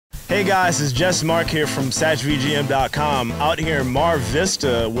Hey guys, it's Jess Mark here from SATChVGM.com, out here in Mar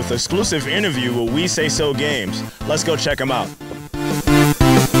Vista with exclusive interview with We Say So Games. Let's go check them out.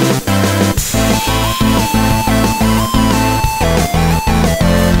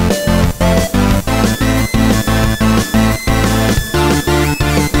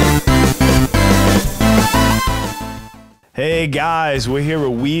 Hey guys, we're here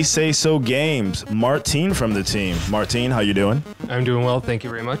with We Say So Games. Martine from the team. Martine, how you doing? I'm doing well, thank you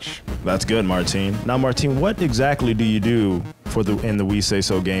very much. That's good, Martine. Now, Martine, what exactly do you do in the We Say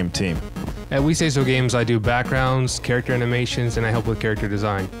So Game team? At We Say So Games, I do backgrounds, character animations, and I help with character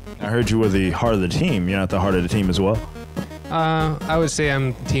design. I heard you were the heart of the team. You're not the heart of the team as well? I would say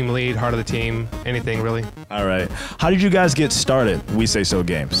I'm team lead, heart of the team, anything really. All right. How did you guys get started, We Say So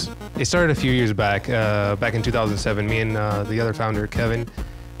Games? It started a few years back, back in 2007. Me and the other founder, Kevin,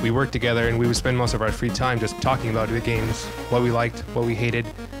 we worked together and we would spend most of our free time just talking about the games, what we liked, what we hated,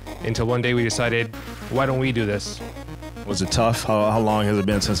 until one day we decided, why don't we do this? Was it tough? How long has it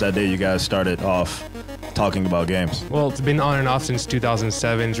been since that day you guys started off talking about games? Well, it's been on and off since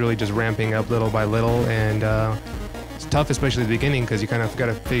 2007. It's really just ramping up little by little, and it's tough, especially at the beginning, because you kind of got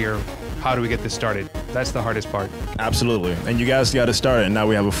to figure, how do we get this started? That's the hardest part. Absolutely. And you guys got it started, and now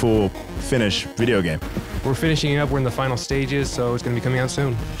we have a full finished video game. We're finishing it up. We're in the final stages, so it's going to be coming out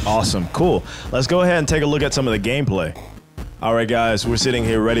soon. Awesome. Cool. Let's go ahead and take a look at some of the gameplay. All right, guys, we're sitting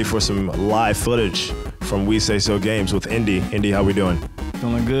here ready for some live footage from We Say So Games with Indy. Indy, how we doing?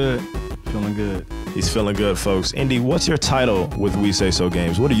 Feeling good. Feeling good. He's feeling good, folks. Indy, what's your title with We Say So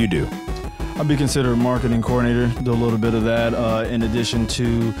Games? What do you do? I'll be considered a marketing coordinator, do a little bit of that, in addition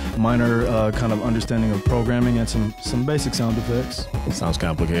to minor kind of understanding of programming and some basic sound effects. Sounds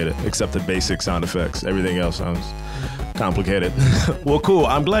complicated, except the basic sound effects. Everything else sounds complicated. Well, cool.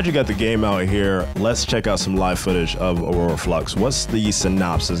 I'm glad you got the game out here. Let's check out some live footage of Aurora Flux. What's the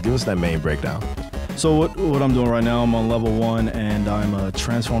synopsis? Give us that main breakdown. So what I'm doing right now, I'm on level 1 and I'm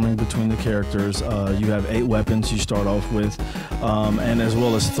transforming between the characters. You have 8 weapons you start off with, and as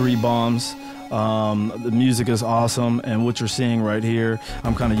well as 3 bombs. The music is awesome, and what you're seeing right here,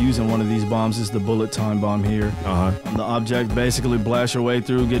 I'm kind of using one of these bombs. Is the bullet time bomb here. The object, basically blast your way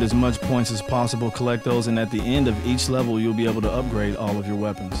through, get as much points as possible, collect those, and at the end of each level, you'll be able to upgrade all of your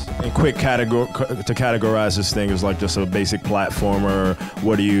weapons. And quick to categorize this thing is like just a basic platformer.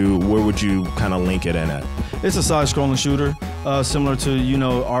 Where would you kind of link it in at? It's a side-scrolling shooter, similar to, you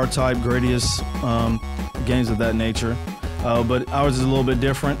know, R-Type, Gradius, games of that nature. But ours is a little bit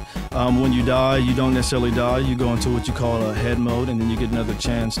different. When you die, you don't necessarily die. You go into what you call a head mode, and then you get another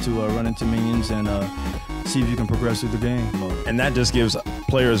chance to run into minions and see if you can progress through the game. And that just gives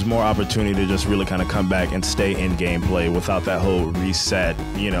players more opportunity to just really kind of come back and stay in gameplay without that whole reset,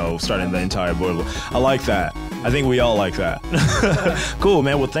 you know, starting the entire board. I like that. I think we all like that. Cool,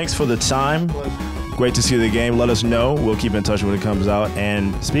 man. Well, thanks for the time. Great to see the game. Let us know. We'll keep in touch when it comes out.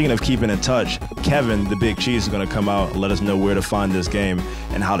 And speaking of keeping in touch, Kevin, the Big Cheese, is going to come out and let us know where to find this game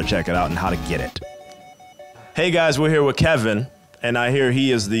and how to check it out and how to get it. Hey guys, we're here with Kevin, and I hear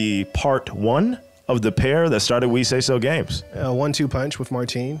he is the part 1 of the pair that started We Say So Games. 1-2 punch with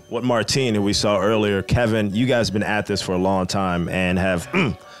Martine. What Martine, who we saw earlier. Kevin, you guys have been at this for a long time and have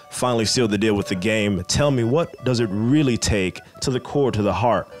finally sealed the deal with the game. Tell me, what does it really take to the core, to the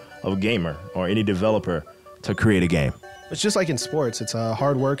heart of a gamer or any developer to create a game? It's just like in sports. It's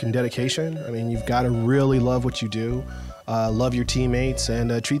hard work and dedication. I mean, you've got to really love what you do, love your teammates,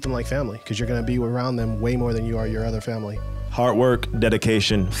 and treat them like family, because you're going to be around them way more than you are your other family. Hard work,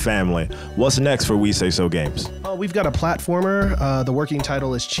 dedication, family. What's next for We Say So Games? We've got a platformer. The working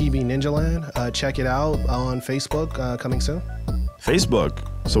title is Chibi Ninja Land. Check it out on Facebook, coming soon. Facebook.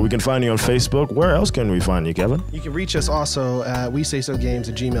 So we can find you on Facebook. Where else can we find you, Kevin? You can reach us also at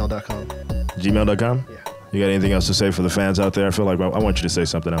WeSaySoGames@gmail.com. Gmail.com? Yeah. You got anything else to say for the fans out there? I feel like I want you to say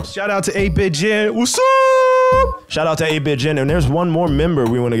something else. Shout out to 8-Bit Jen. What's up? Shout out to 8-Bit Jen. And there's one more member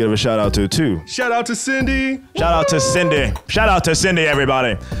we want to give a shout out to, too. Shout out to Cindy. Shout out to Cindy. Shout out to Cindy,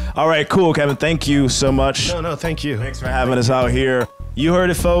 everybody. All right, cool, Kevin. Thank you so much. No, thank you. Thanks for having us out here. You heard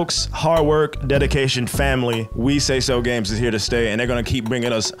it, folks. Hard work, dedication, family. We Say So Games is here to stay, and they're going to keep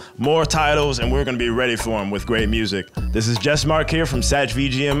bringing us more titles, and we're going to be ready for them with great music. This is Jess Mark here from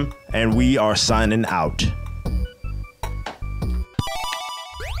SATChVGM, and we are signing out.